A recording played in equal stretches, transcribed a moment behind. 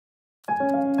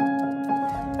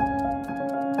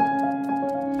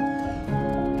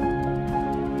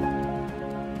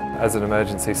As an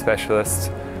emergency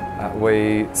specialist,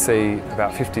 we see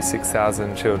about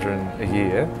 56,000 children a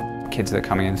year. Kids that are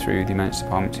coming in through the emergency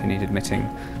department who need admitting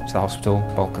to the hospital,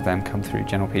 the bulk of them come through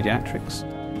general paediatrics.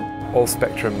 All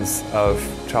spectrums of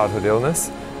childhood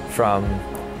illness, from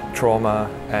trauma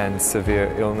and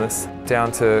severe illness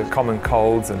down to common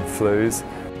colds and flus.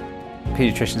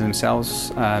 Paediatricians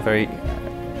themselves are very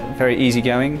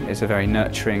easygoing. It's a very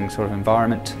nurturing sort of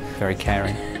environment, very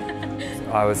caring.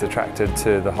 I was attracted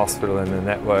to the hospital and the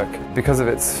network because of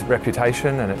its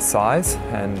reputation and its size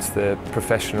and the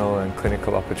professional and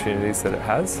clinical opportunities that it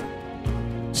has.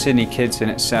 Sydney Kids in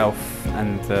itself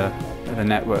and the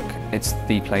network, it's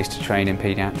the place to train in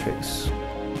paediatrics.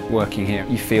 Working here,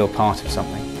 you feel part of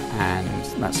something, and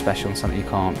that's special and something you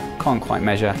can't quite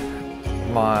measure.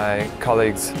 My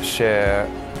colleagues share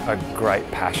a great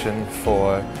passion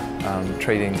for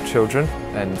treating children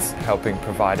and helping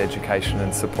provide education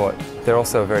and support. They're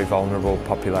also a very vulnerable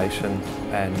population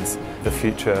and the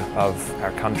future of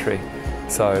our country,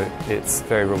 so it's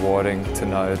very rewarding to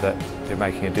know that they're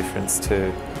making a difference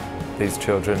to these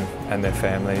children and their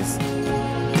families.